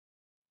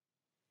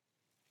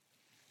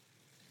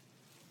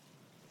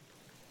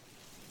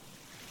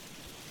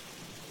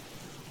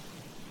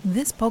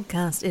This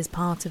podcast is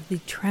part of the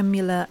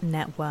Tremula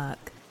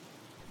Network,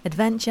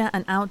 adventure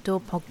and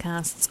outdoor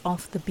podcasts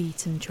off the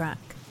beaten track.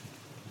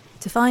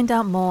 To find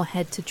out more,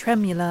 head to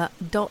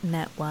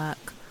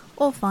tremula.network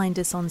or find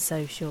us on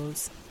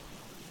socials.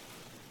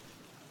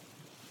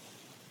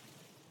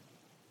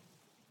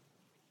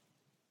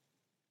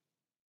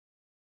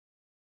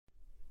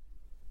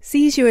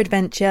 Seize Your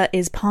Adventure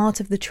is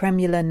part of the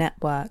Tremula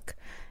Network,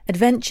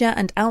 adventure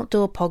and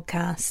outdoor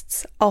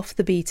podcasts off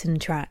the beaten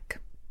track.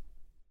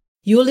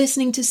 You're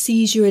listening to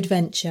Seize Your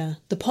Adventure,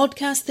 the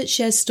podcast that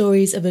shares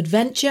stories of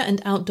adventure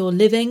and outdoor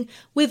living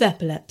with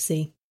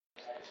epilepsy.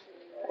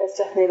 It's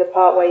definitely the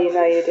part where you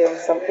know you're doing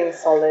something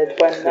solid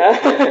when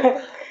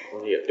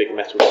When you get big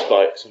metal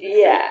spikes on your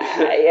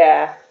feet.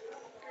 yeah.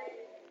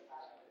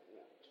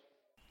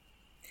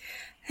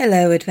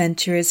 Hello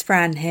adventurers,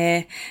 Fran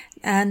here,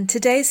 and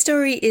today's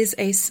story is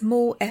a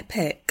small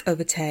epic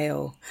of a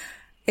tale.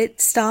 It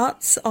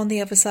starts on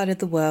the other side of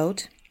the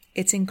world.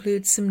 It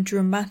includes some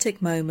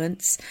dramatic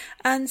moments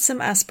and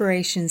some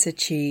aspirations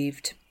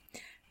achieved.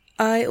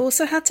 I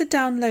also had to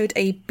download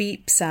a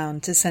beep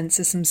sound to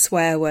censor some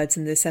swear words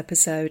in this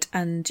episode,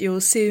 and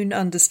you'll soon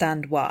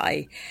understand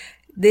why.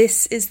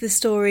 This is the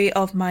story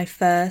of my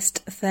first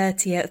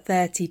 30 at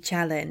 30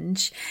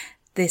 challenge.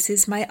 This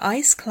is my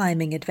ice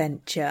climbing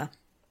adventure.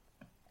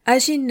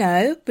 As you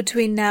know,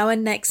 between now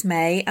and next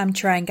May, I'm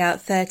trying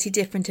out 30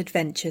 different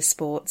adventure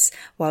sports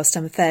whilst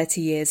I'm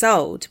 30 years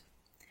old.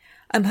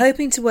 I'm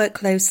hoping to work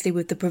closely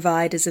with the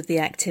providers of the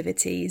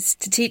activities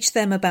to teach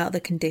them about the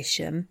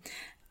condition,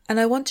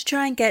 and I want to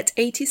try and get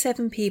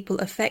 87 people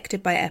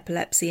affected by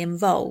epilepsy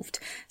involved,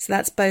 so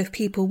that's both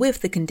people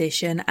with the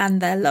condition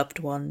and their loved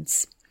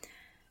ones.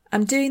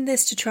 I'm doing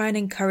this to try and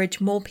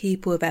encourage more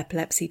people with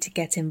epilepsy to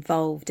get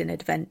involved in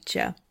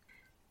adventure.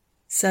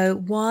 So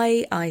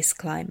why ice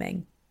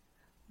climbing?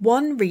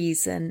 One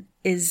reason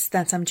is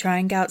that I'm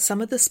trying out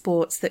some of the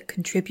sports that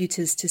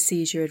contributors to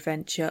Seize Your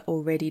Adventure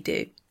already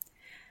do.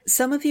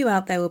 Some of you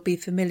out there will be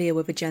familiar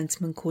with a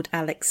gentleman called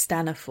Alex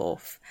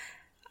Staniforth.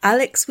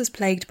 Alex was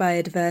plagued by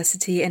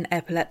adversity and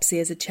epilepsy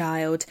as a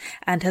child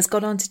and has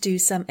gone on to do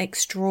some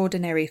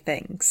extraordinary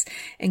things,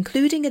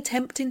 including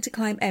attempting to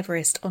climb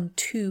Everest on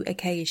 2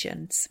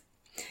 occasions.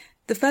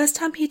 The first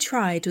time he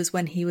tried was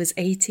when he was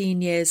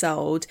 18 years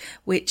old,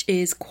 which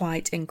is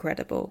quite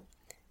incredible.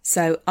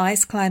 So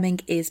ice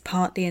climbing is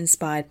partly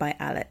inspired by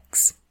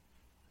Alex.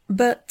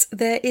 But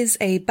there is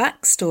a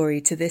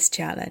backstory to this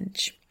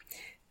challenge.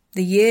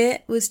 The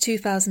year was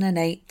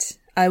 2008.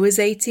 I was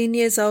 18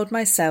 years old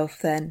myself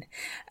then,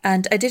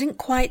 and I didn't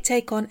quite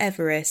take on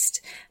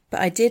Everest, but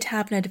I did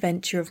have an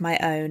adventure of my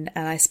own,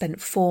 and I spent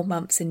 4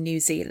 months in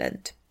New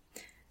Zealand.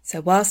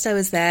 So whilst I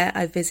was there,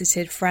 I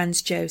visited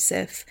Franz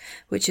Josef,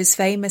 which is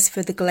famous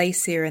for the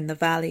glacier in the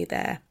valley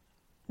there.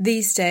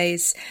 These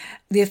days,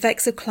 the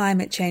effects of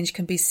climate change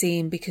can be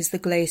seen because the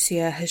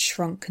glacier has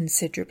shrunk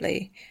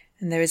considerably,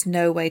 and there is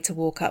no way to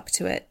walk up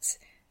to it.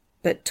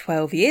 But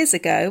 12 years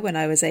ago, when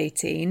I was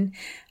 18,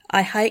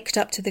 I hiked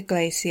up to the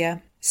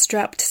glacier,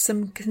 strapped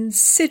some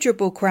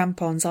considerable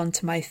crampons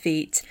onto my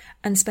feet,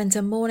 and spent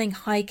a morning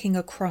hiking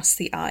across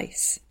the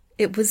ice.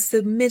 It was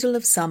the middle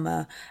of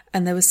summer,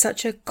 and there was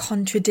such a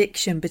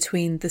contradiction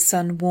between the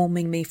sun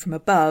warming me from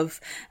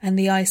above and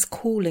the ice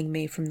cooling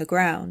me from the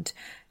ground.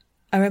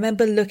 I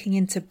remember looking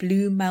into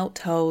blue melt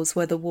holes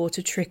where the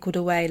water trickled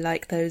away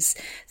like those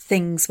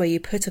things where you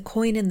put a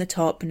coin in the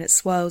top and it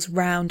swirls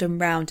round and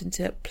round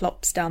until it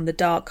plops down the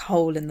dark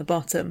hole in the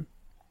bottom.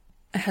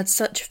 I had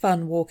such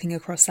fun walking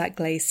across that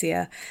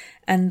glacier,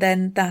 and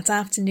then that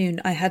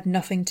afternoon I had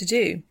nothing to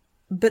do.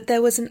 But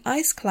there was an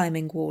ice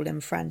climbing wall in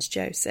Franz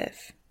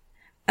Josef.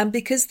 And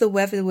because the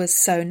weather was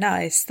so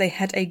nice, they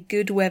had a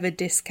good weather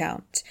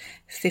discount,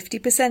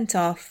 50%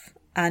 off,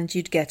 and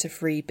you'd get a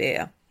free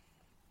beer.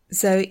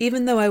 So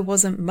even though I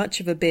wasn't much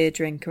of a beer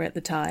drinker at the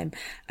time,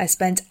 I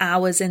spent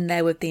hours in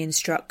there with the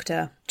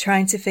instructor,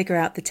 trying to figure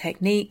out the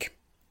technique,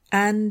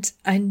 and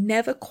I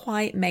never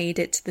quite made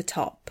it to the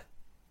top.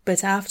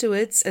 But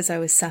afterwards, as I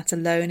was sat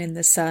alone in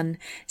the sun,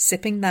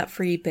 sipping that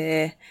free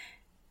beer,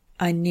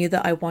 I knew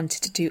that I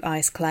wanted to do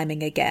ice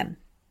climbing again.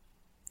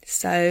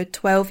 So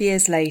 12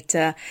 years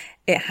later,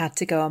 it had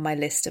to go on my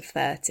list of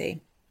 30.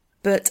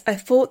 But I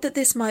thought that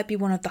this might be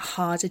one of the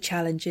harder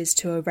challenges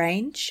to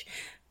arrange.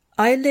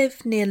 I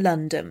live near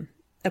London,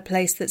 a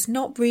place that's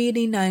not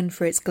really known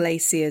for its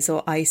glaciers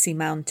or icy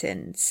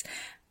mountains.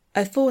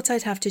 I thought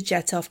I'd have to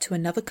jet off to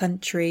another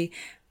country,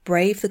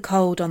 brave the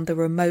cold on the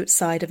remote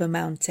side of a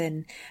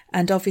mountain,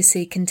 and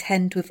obviously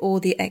contend with all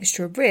the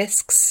extra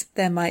risks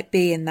there might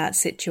be in that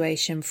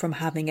situation from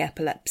having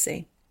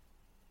epilepsy.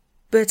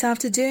 But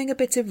after doing a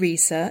bit of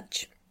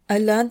research, I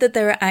learned that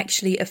there are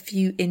actually a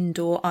few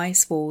indoor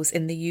ice walls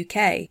in the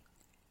UK.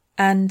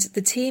 And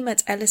the team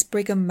at Ellis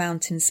Brigham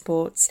Mountain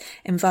Sports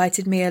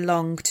invited me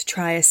along to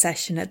try a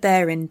session at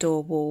their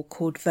indoor wall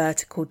called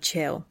Vertical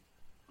Chill.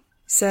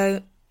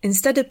 So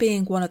instead of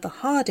being one of the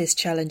hardest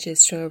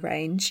challenges to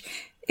arrange,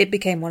 it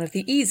became one of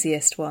the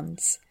easiest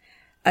ones.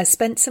 I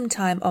spent some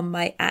time on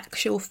my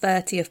actual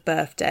 30th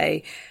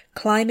birthday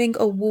climbing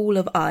a wall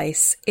of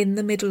ice in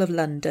the middle of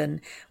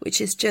London,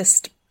 which is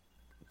just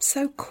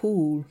so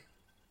cool.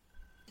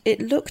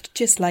 It looked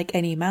just like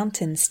any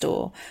mountain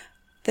store.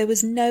 There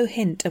was no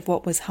hint of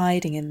what was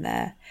hiding in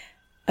there.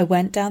 I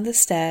went down the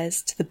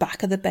stairs to the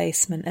back of the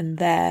basement, and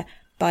there,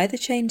 by the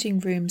changing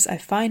rooms, I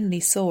finally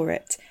saw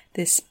it,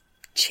 this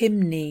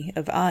chimney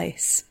of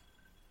ice.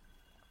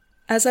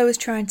 As I was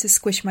trying to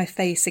squish my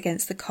face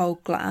against the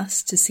cold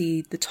glass to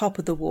see the top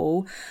of the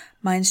wall,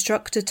 my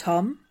instructor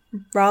Tom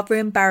rather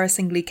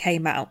embarrassingly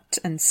came out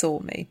and saw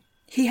me.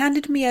 He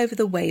handed me over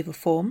the waiver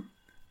form,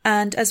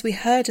 and as we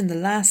heard in the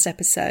last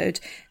episode,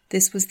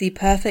 this was the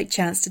perfect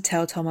chance to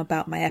tell Tom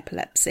about my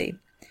epilepsy.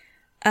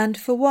 And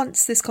for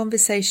once, this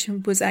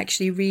conversation was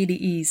actually really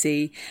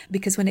easy,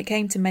 because when it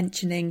came to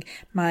mentioning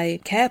my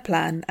care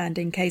plan and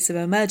in case of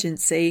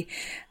emergency,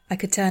 I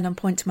could turn and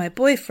point to my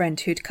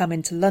boyfriend who'd come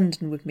into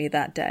London with me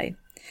that day.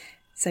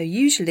 So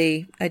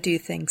usually I do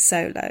things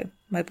solo.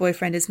 My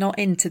boyfriend is not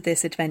into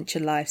this adventure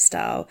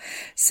lifestyle,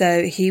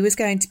 so he was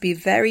going to be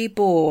very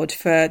bored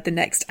for the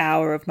next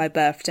hour of my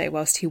birthday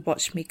whilst he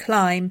watched me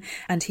climb,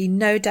 and he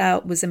no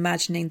doubt was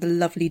imagining the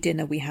lovely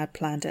dinner we had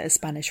planned at a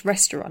Spanish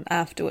restaurant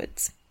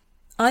afterwards.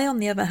 I, on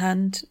the other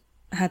hand,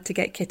 had to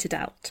get kitted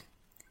out.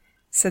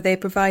 So they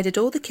provided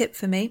all the kit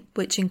for me,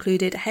 which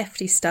included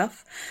hefty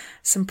stuff,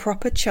 some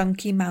proper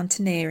chunky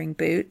mountaineering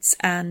boots,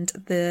 and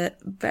the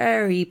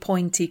very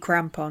pointy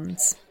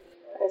crampons.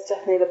 It's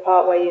definitely the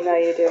part where you know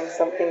you're doing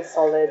something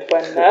solid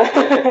when...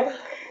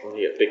 When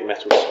you get big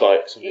metal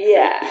spikes on your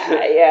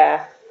feet.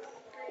 Yeah.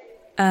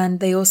 And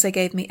they also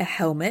gave me a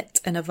helmet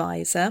and a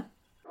visor.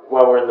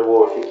 While we're in the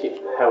war, if you keep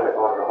the helmet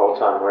on the whole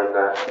time we're in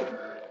there,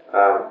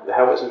 the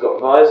helmets have got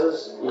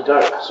visors. You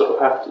don't sort of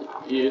have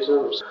to use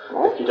them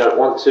if you don't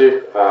want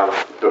to,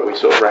 but we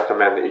sort of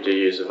recommend that you do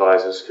use the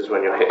visors, because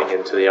when you're hitting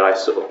into the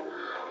ice, sort of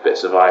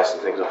bits of ice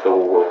and things off the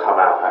wall will come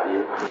out at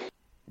you.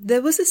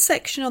 There was a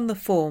section on the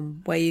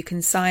form where you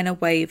can sign a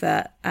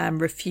waiver and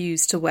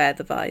refuse to wear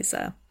the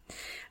visor,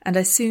 and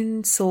I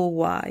soon saw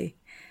why.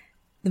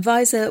 The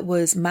visor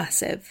was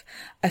massive.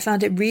 I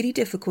found it really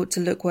difficult to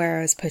look where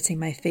I was putting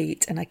my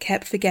feet, and I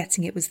kept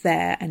forgetting it was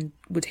there and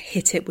would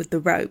hit it with the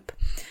rope.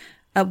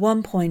 At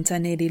one point I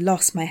nearly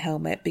lost my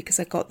helmet because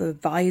I got the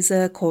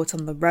visor caught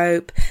on the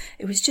rope.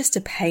 It was just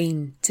a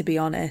pain, to be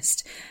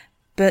honest.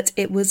 But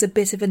it was a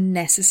bit of a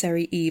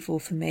necessary evil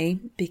for me,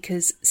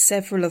 because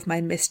several of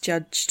my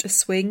misjudged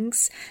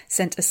swings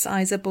sent a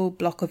sizable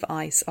block of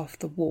ice off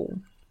the wall.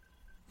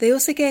 They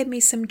also gave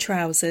me some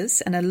trousers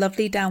and a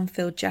lovely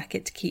down-filled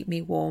jacket to keep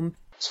me warm.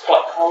 It's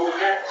quite cold in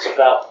there. It's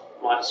about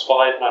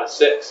 -5,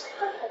 -6.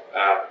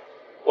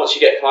 Once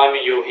you get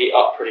climbing, you'll heat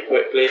up pretty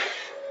quickly.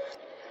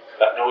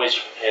 That noise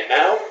you can hear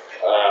now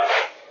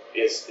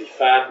is the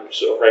fan, which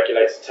sort of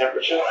regulates the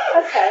temperature.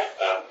 Okay.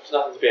 There's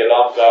nothing to be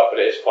alarmed about, but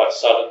it is quite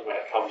sudden when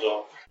it comes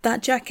on.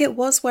 That jacket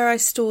was where I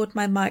stored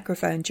my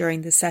microphone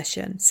during the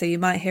session, so you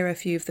might hear a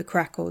few of the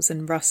crackles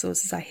and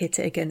rustles as I hit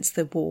it against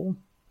the wall.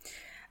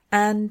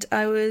 And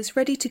I was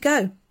ready to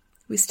go.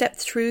 We stepped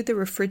through the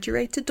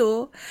refrigerator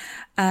door,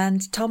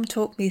 and Tom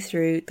talked me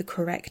through the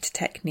correct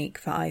technique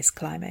for ice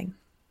climbing.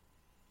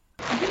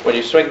 When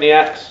you swing the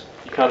axe,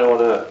 you kind of want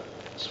to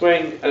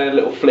swing and then a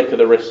little flick of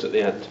the wrist at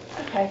the end.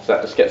 Okay. So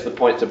that just gets the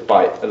point to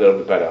bite a little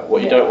bit better.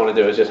 What you don't want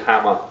to do is just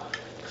hammer,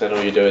 because then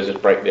all you do is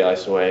just break the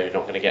ice away. You're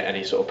not going to get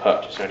any sort of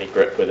purchase or any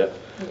grip with it.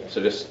 Yeah.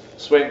 So just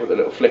swing with a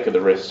little flick of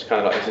the wrist,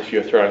 kind of like as if you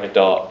were throwing a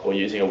dart or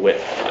using a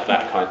whip, like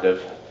that kind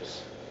of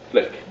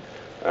flick.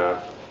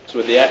 So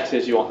with the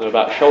axes, you want them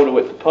about shoulder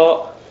width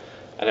apart,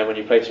 and then when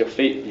you place your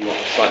feet, you want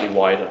them slightly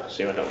wider, so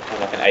you want them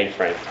kind of like an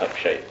A-frame type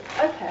shape.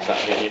 Okay. So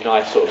that gives you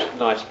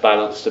nice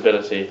balance,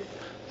 stability.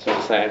 So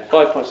we're saying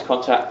 5 points of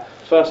contact.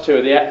 First 2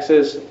 are the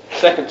axes,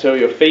 second 2 are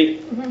your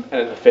feet, and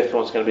then the 5th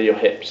one's going to be your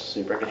hips. So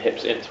you bring your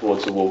hips in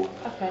towards the wall.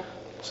 Okay.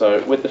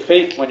 So with the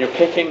feet, when you're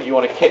kicking, you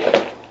want to kick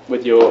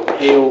with your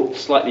heel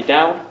slightly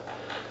down.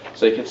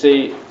 So you can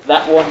see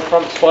that one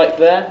front spike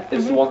there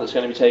is the one that's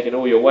going to be taking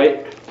all your weight.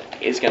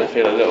 It's going to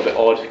feel a little bit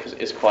odd because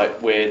it's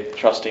quite weird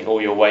trusting all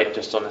your weight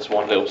just on this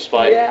one little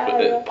spike.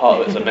 But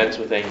part of it's a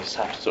mental thing. You just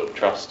have to sort of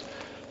trust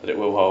that it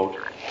will hold.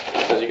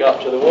 So as you go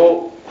up to the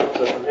wall,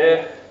 so from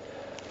here,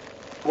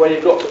 where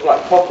you've got sort of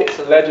like pockets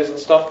and ledges and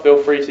stuff,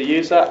 feel free to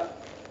use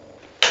that.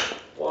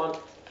 1,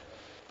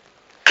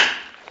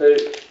 2.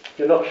 If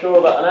you're not sure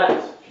about an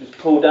axe, just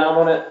pull down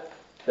on it.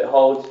 If it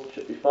holds, it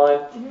should be fine.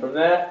 From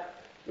there,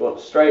 you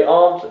want straight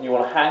arms, and you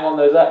want to hang on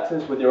those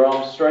axes with your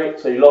arms straight.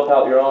 So you lock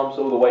out your arms,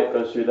 all the weight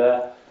goes through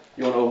there.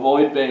 You want to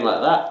avoid being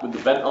like that with the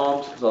bent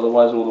arms, because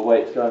otherwise all the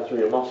weight's going through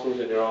your muscles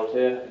in your arms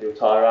here, and you'll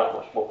tire out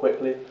much more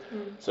quickly.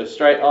 So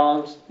straight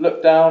arms,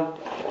 look down,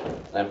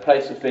 and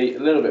place your feet a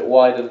little bit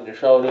wider than your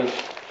shoulders.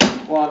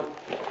 1,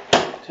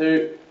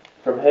 2.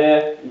 From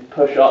here, you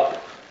push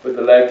up with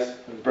the legs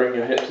and bring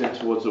your hips in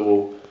towards the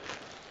wall.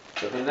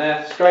 So from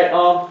there, straight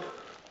arm.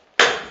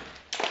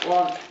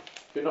 1.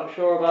 If you're not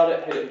sure about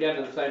it, hit it again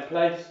in the same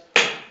place.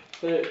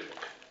 2.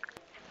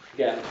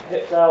 Again,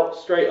 hips out,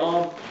 straight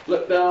arm,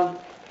 look down.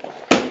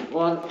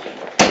 1,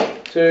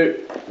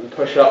 2, and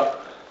push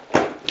up.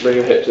 bring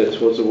your hips in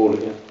towards the wall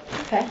again.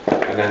 Okay.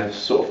 And then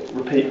sort of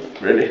repeat,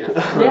 really.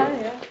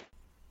 Yeah.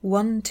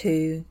 1,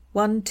 2,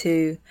 1,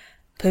 2,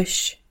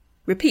 push,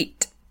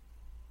 repeat.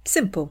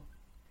 Simple.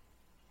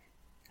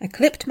 I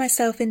clipped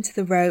myself into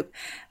the rope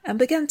and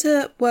began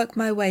to work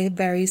my way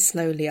very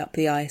slowly up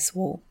the ice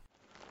wall.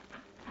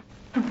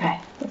 Okay,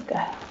 let's go.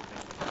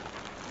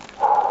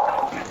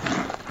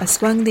 I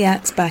swung the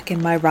axe back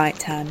in my right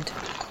hand.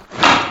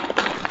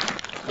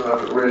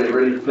 So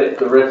really flip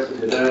the wrist as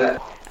you're doing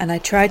it. And I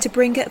tried to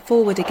bring it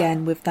forward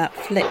again with that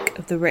flick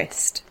of the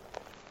wrist.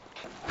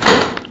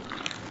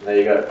 There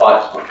you go, it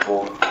bites much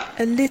more.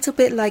 A little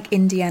bit like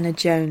Indiana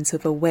Jones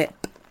with a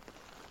whip.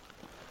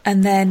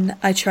 And then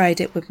I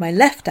tried it with my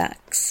left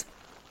axe.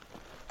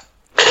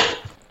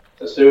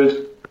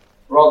 So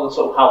rather than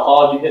sort of how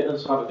hard you hit them,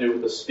 it's kind of do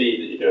with the speed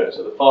that you do it.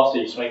 So the faster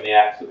you swing the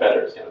axe, the better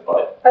it's going to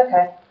bite.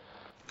 Okay.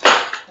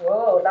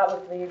 Whoa, that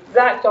was the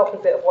exact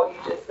opposite of what you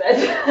just said.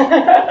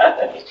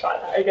 Let's try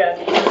that again.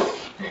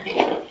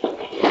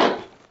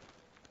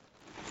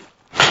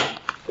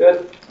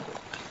 Good.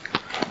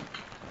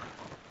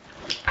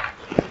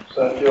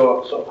 So if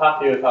you're sort of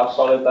happy with how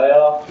solid they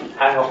are,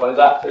 hang off those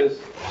axes,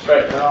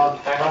 straighten your arms,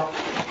 hang off.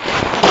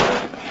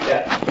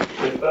 Yeah,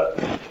 good foot.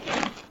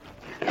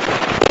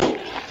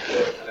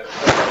 Good, and then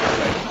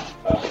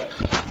perfect.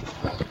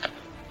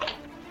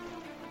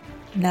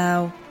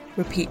 Now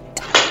repeat.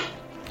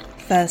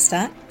 First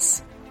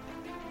axe.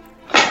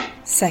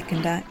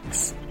 Second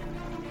axe.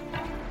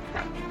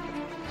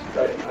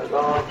 Straighten those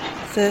arms.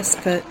 First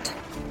foot.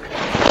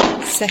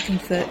 Second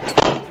foot.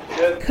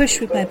 Good. Push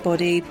with my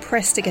body,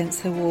 pressed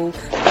against the wall.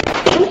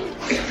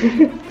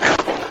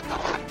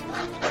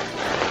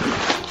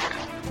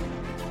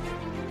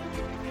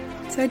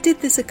 So I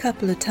did this a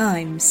couple of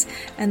times,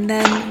 and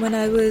then when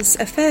I was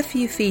a fair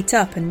few feet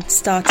up and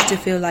started to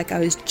feel like I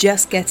was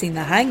just getting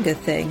the hang of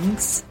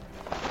things,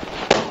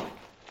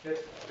 Good.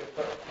 Good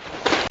foot.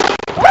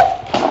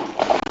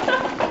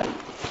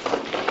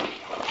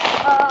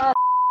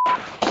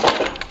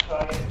 Try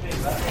and get your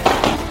feet back.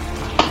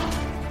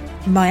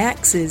 my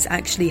axes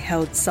actually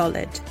held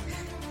solid,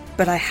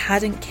 but I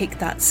hadn't kicked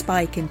that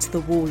spike into the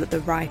wall at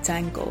the right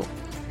angle.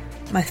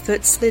 My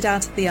foot slid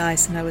out of the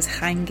ice and I was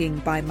hanging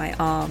by my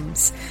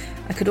arms.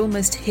 I could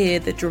almost hear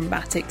the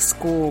dramatic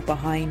score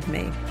behind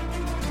me.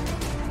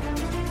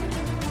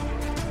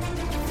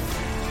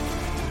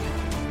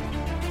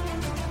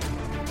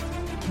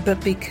 But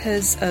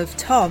because of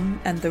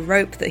Tom and the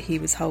rope that he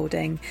was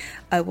holding,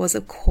 I was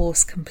of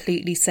course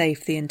completely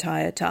safe the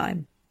entire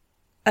time.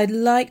 I'd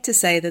like to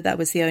say that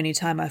was the only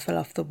time I fell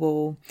off the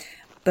wall,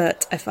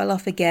 but I fell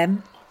off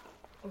again.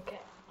 Okay.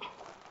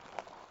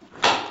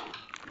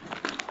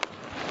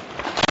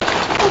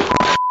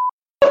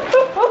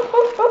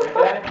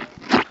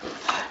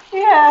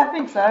 Yeah, I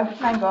think so.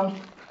 Hang on.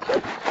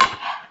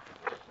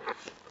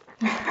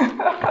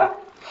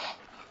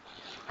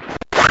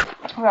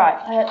 Right,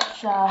 let's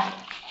try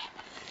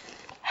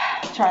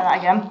that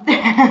again.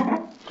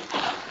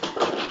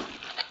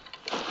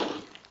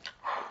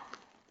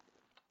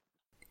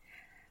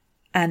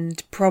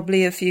 And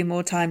probably a few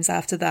more times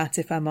after that,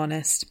 if I'm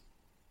honest.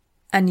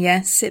 And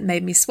yes, it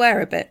made me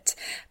swear a bit,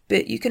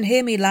 but you can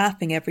hear me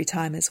laughing every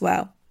time as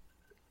well.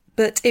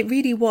 But it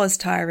really was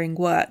tiring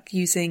work,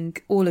 using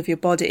all of your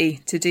body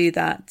to do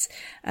that.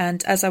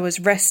 And as I was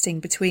resting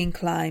between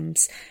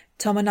climbs,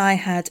 Tom and I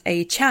had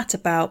a chat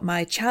about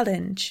my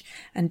challenge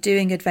and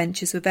doing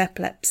adventures with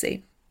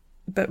epilepsy.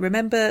 But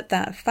remember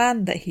that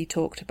fan that he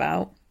talked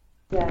about?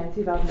 Yeah, in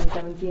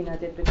 2017 I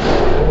did the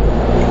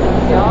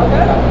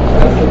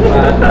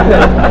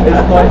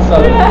It's quite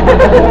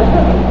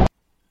solid.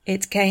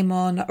 It came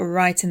on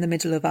right in the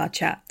middle of our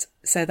chat,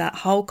 so that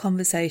whole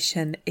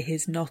conversation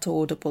is not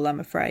audible, I'm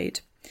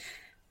afraid.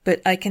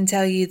 But I can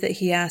tell you that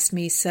he asked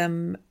me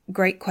some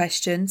great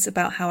questions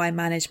about how I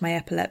manage my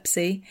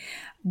epilepsy,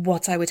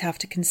 what I would have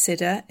to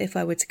consider if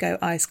I were to go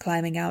ice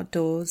climbing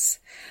outdoors.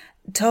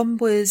 Tom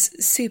was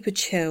super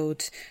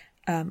chilled,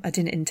 I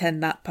didn't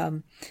intend that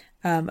pun,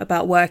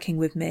 about working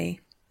with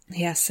me.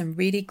 He asked some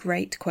really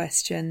great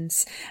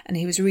questions, and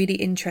he was really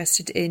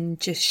interested in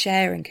just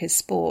sharing his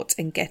sport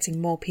and getting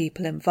more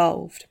people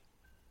involved.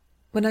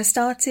 When I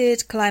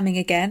started climbing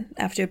again,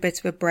 after a bit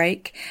of a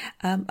break,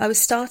 I was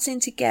starting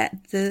to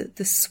get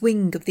the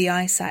swing of the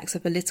ice axe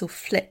with a little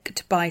flick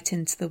to bite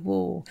into the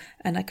wall,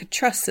 and I could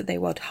trust that they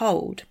would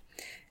hold.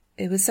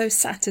 It was so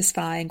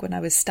satisfying when I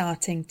was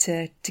starting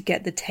to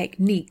get the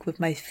technique with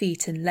my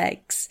feet and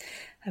legs.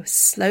 I was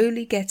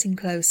slowly getting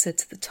closer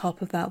to the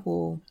top of that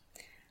wall.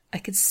 I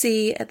could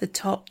see at the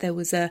top there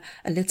was a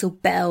little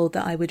bell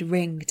that I would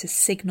ring to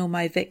signal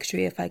my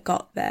victory if I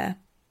got there.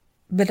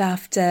 But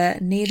after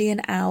nearly an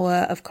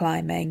hour of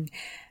climbing,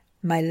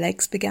 my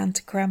legs began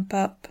to cramp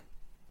up,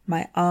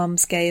 my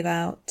arms gave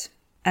out,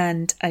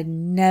 and I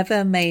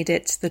never made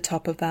it to the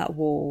top of that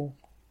wall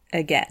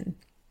again.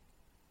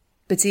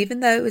 But even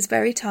though it was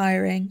very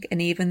tiring,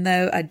 and even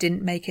though I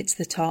didn't make it to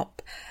the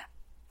top,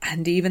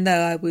 and even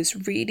though I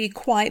was really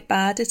quite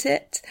bad at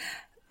it,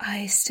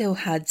 I still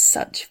had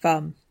such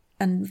fun.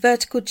 And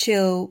Vertical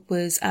Chill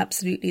was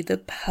absolutely the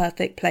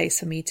perfect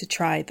place for me to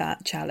try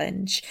that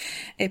challenge.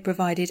 It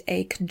provided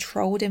a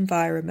controlled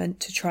environment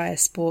to try a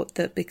sport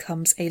that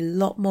becomes a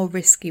lot more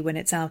risky when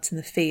it's out in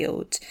the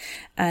field.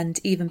 And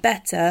even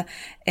better,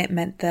 it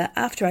meant that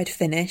after I'd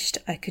finished,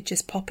 I could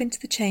just pop into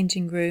the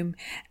changing room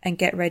and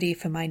get ready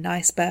for my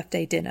nice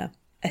birthday dinner.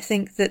 I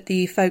think that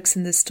the folks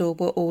in the store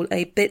were all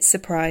a bit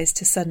surprised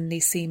to suddenly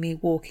see me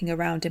walking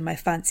around in my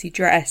fancy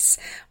dress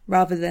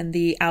rather than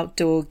the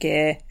outdoor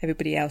gear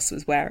everybody else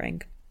was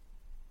wearing.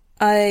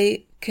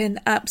 I can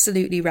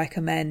absolutely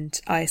recommend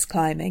ice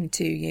climbing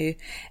to you.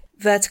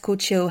 Vertical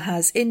Chill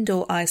has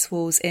indoor ice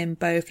walls in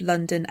both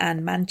London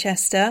and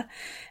Manchester.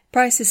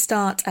 Prices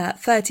start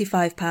at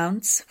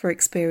 £35 for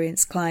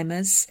experienced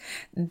climbers.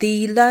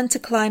 The Learn to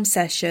Climb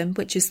session,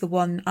 which is the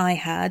one I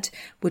had,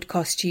 would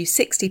cost you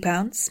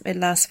 £60. It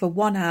lasts for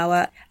 1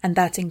 hour and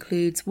that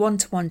includes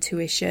one-to-one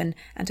tuition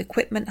and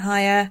equipment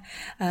hire.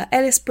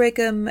 Ellis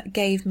Brigham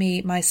gave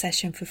me my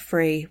session for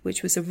free,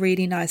 which was a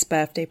really nice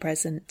birthday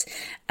present.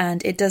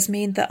 And it does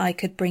mean that I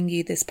could bring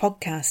you this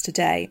podcast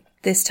today.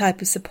 This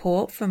type of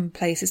support from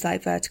places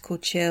like Vertical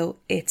Chill,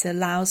 it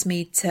allows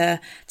me to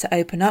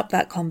open up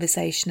that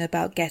conversation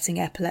about getting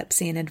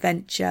epilepsy and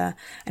adventure,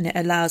 and it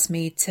allows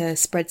me to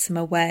spread some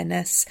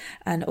awareness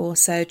and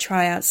also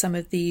try out some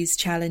of these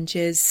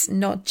challenges,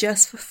 not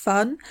just for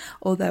fun,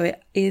 although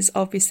it is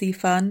obviously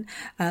fun,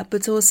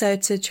 but also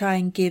to try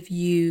and give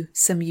you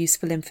some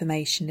useful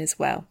information as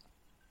well.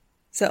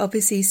 So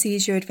obviously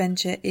Seize Your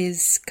Adventure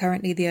is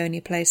currently the only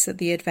place that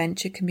the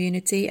adventure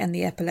community and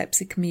the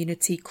epilepsy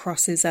community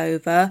crosses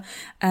over.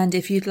 And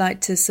if you'd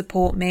like to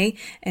support me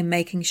in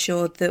making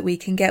sure that we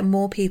can get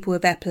more people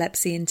with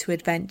epilepsy into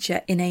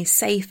adventure in a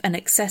safe and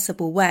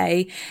accessible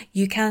way,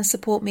 you can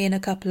support me in a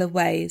couple of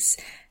ways.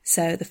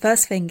 So the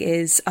first thing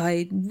is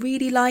I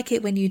really like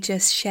it when you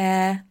just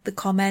share the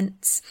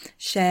comments,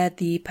 share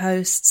the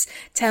posts,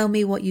 tell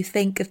me what you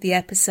think of the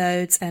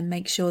episodes and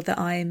make sure that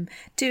I'm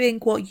doing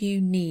what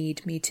you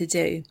need me to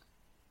do.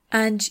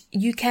 And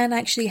you can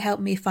actually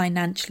help me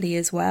financially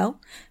as well.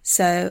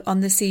 So on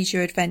the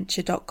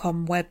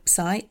seizeyouradventure.com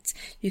website,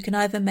 you can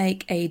either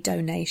make a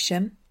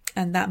donation,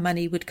 and that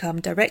money would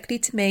come directly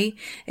to me.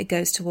 It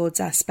goes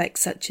towards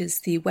aspects such as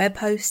the web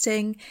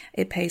hosting,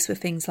 it pays for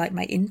things like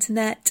my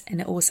internet,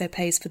 and it also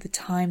pays for the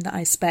time that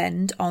I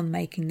spend on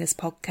making this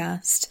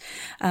podcast.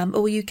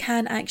 Or you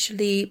can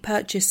actually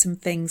purchase some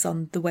things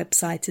on the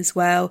website as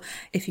well.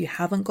 If you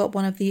haven't got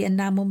one of the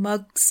enamel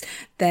mugs,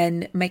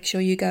 then make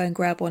sure you go and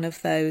grab one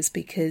of those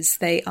because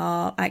they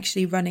are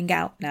actually running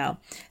out now.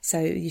 So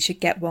you should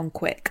get one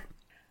quick.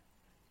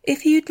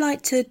 If you'd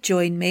like to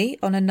join me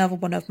on another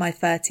one of my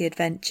 30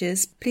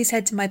 adventures, please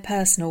head to my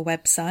personal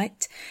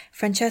website,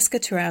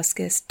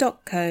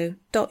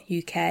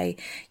 francescatarauskas.co.uk.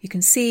 You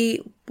can see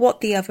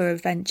what the other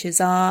adventures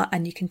are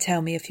and you can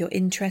tell me if you're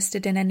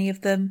interested in any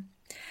of them.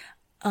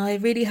 I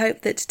really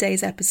hope that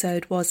today's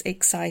episode was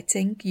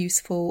exciting,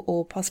 useful,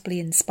 or possibly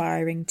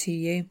inspiring to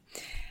you.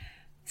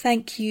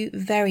 Thank you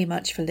very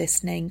much for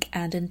listening,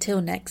 and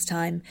until next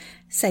time,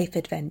 safe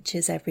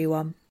adventures,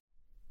 everyone.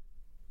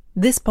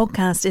 This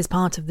podcast is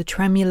part of the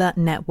Tremula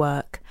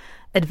Network,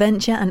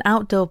 adventure and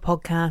outdoor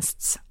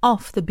podcasts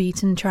off the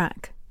beaten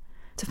track.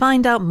 To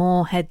find out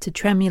more, head to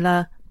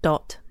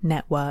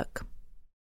tremula.network.